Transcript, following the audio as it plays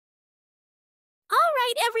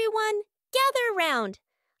right, everyone, gather round.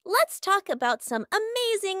 Let's talk about some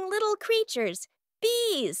amazing little creatures,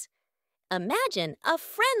 bees. Imagine a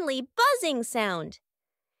friendly buzzing sound.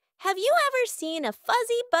 Have you ever seen a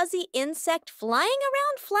fuzzy, buzzy insect flying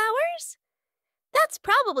around flowers? That's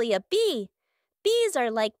probably a bee. Bees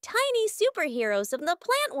are like tiny superheroes of the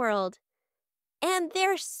plant world. And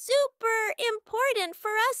they're super important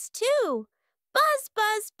for us, too. Buzz,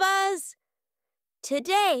 buzz, buzz.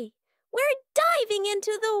 Today, we're diving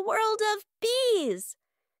into the world of bees.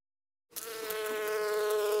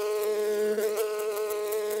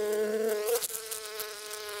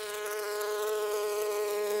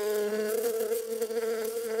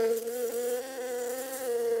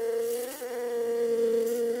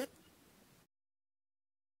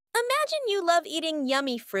 Imagine you love eating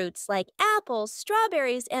yummy fruits like apples,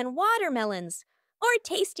 strawberries, and watermelons, or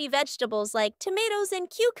tasty vegetables like tomatoes and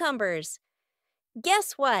cucumbers.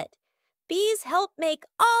 Guess what? Bees help make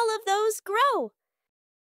all of those grow.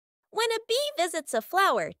 When a bee visits a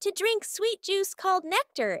flower to drink sweet juice called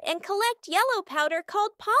nectar and collect yellow powder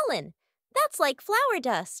called pollen, that's like flower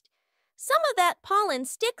dust. Some of that pollen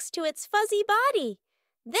sticks to its fuzzy body.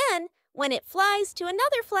 Then, when it flies to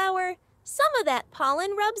another flower, some of that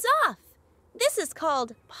pollen rubs off. This is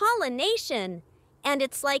called pollination, and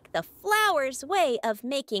it's like the flower's way of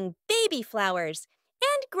making baby flowers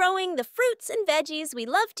and growing the fruits and veggies we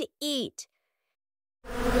love to eat.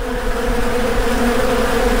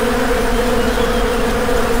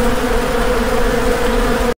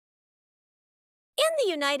 In the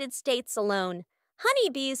United States alone,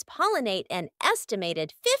 honeybees pollinate an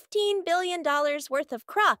estimated $15 billion worth of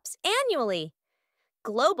crops annually.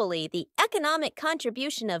 Globally, the economic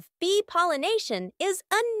contribution of bee pollination is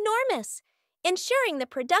enormous, ensuring the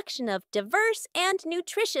production of diverse and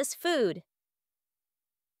nutritious food.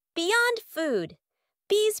 Beyond food,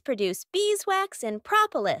 bees produce beeswax and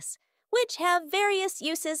propolis, which have various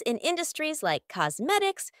uses in industries like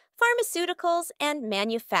cosmetics, pharmaceuticals, and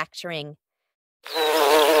manufacturing.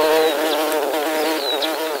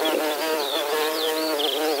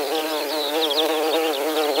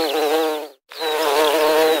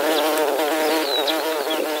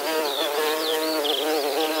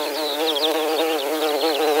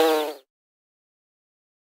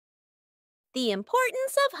 The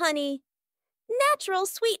importance of honey. Natural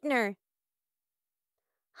sweetener.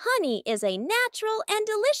 Honey is a natural and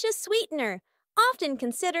delicious sweetener, often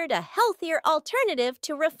considered a healthier alternative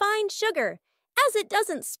to refined sugar, as it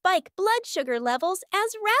doesn't spike blood sugar levels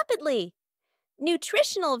as rapidly.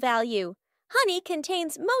 Nutritional value. Honey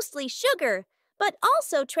contains mostly sugar, but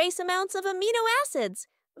also trace amounts of amino acids,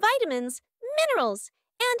 vitamins, minerals,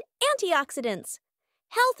 and antioxidants.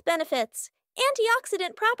 Health benefits.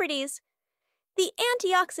 Antioxidant properties. The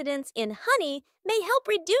antioxidants in honey may help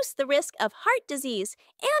reduce the risk of heart disease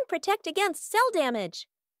and protect against cell damage.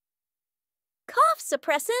 Cough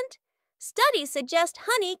suppressant. Studies suggest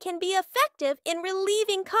honey can be effective in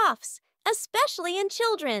relieving coughs, especially in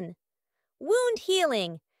children. Wound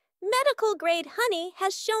healing. Medical-grade honey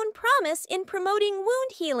has shown promise in promoting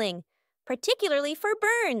wound healing, particularly for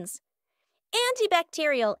burns.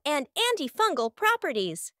 Antibacterial and antifungal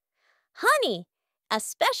properties. Honey,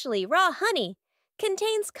 especially raw honey,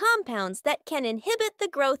 contains compounds that can inhibit the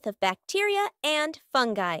growth of bacteria and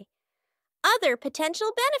fungi. Other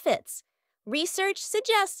potential benefits. Research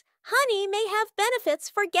suggests honey may have benefits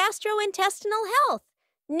for gastrointestinal health,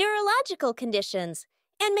 neurological conditions,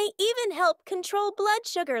 and may even help control blood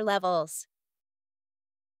sugar levels.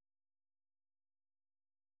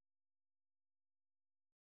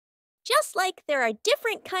 Just like there are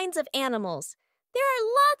different kinds of animals, there are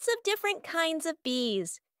lots of different kinds of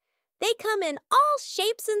bees. They come in all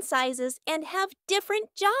shapes and sizes and have different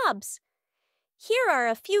jobs. Here are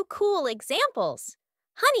a few cool examples.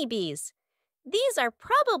 Honeybees. These are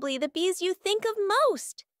probably the bees you think of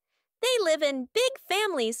most. They live in big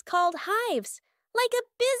families called hives, like a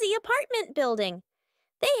busy apartment building.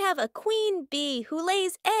 They have a queen bee who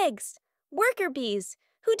lays eggs, worker bees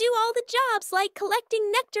who do all the jobs like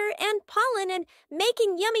collecting nectar and pollen and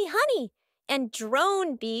making yummy honey, and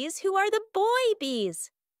drone bees who are the boy bees.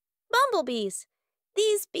 Bumblebees.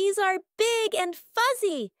 These bees are big and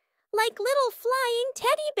fuzzy, like little flying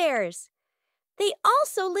teddy bears. They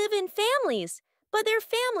also live in families, but their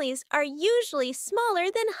families are usually smaller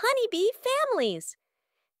than honeybee families.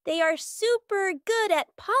 They are super good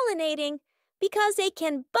at pollinating because they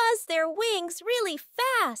can buzz their wings really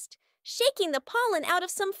fast, shaking the pollen out of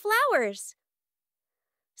some flowers.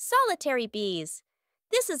 Solitary bees.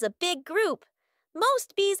 This is a big group.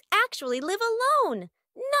 Most bees actually live alone,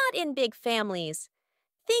 not in big families.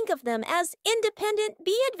 Think of them as independent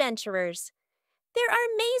bee adventurers. There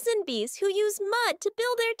are mason bees who use mud to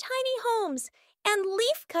build their tiny homes, and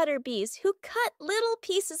leafcutter bees who cut little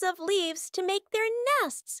pieces of leaves to make their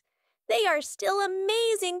nests. They are still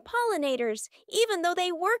amazing pollinators, even though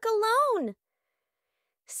they work alone.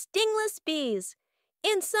 Stingless bees.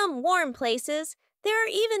 In some warm places, there are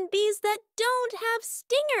even bees that don't have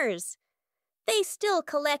stingers. They still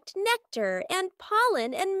collect nectar and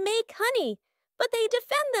pollen and make honey, but they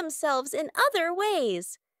defend themselves in other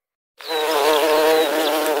ways.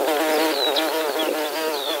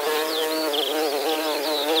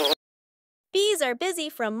 Bees are busy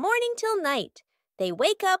from morning till night. They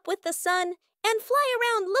wake up with the sun and fly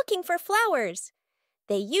around looking for flowers.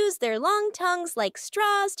 They use their long tongues like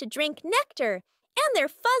straws to drink nectar and their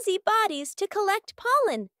fuzzy bodies to collect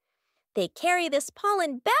pollen. They carry this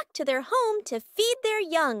pollen back to their home to feed their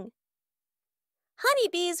young.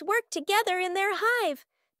 Honeybees work together in their hive,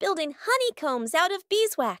 building honeycombs out of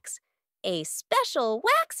beeswax, a special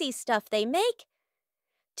waxy stuff they make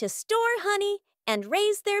to store honey and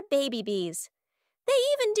raise their baby bees. They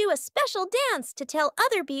even do a special dance to tell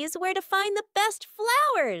other bees where to find the best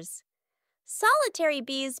flowers. Solitary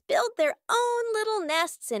bees build their own little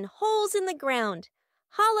nests in holes in the ground,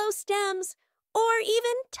 hollow stems, or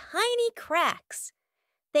even tiny cracks.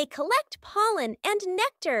 They collect pollen and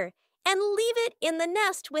nectar and leave it in the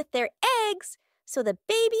nest with their eggs so the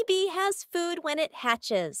baby bee has food when it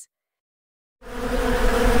hatches.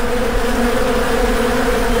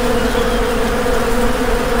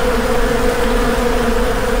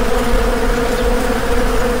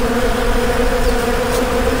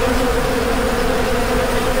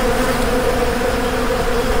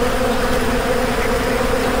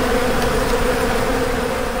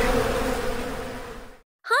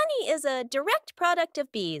 Is a direct product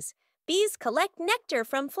of bees. Bees collect nectar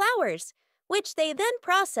from flowers, which they then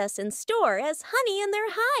process and store as honey in their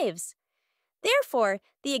hives. Therefore,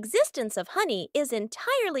 the existence of honey is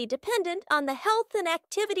entirely dependent on the health and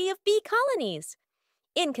activity of bee colonies.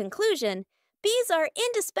 In conclusion, bees are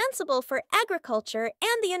indispensable for agriculture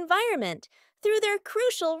and the environment through their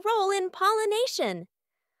crucial role in pollination.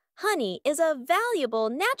 Honey is a valuable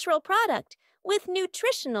natural product with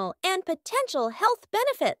nutritional and potential health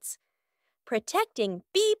benefits. Protecting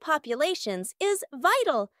bee populations is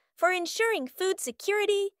vital for ensuring food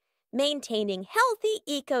security, maintaining healthy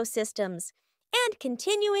ecosystems, and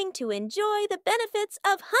continuing to enjoy the benefits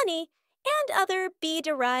of honey and other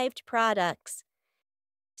bee-derived products.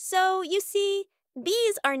 So, you see,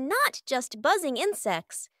 bees are not just buzzing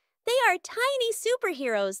insects. They are tiny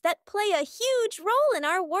superheroes that play a huge role in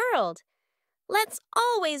our world. Let's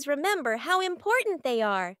always remember how important they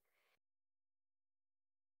are.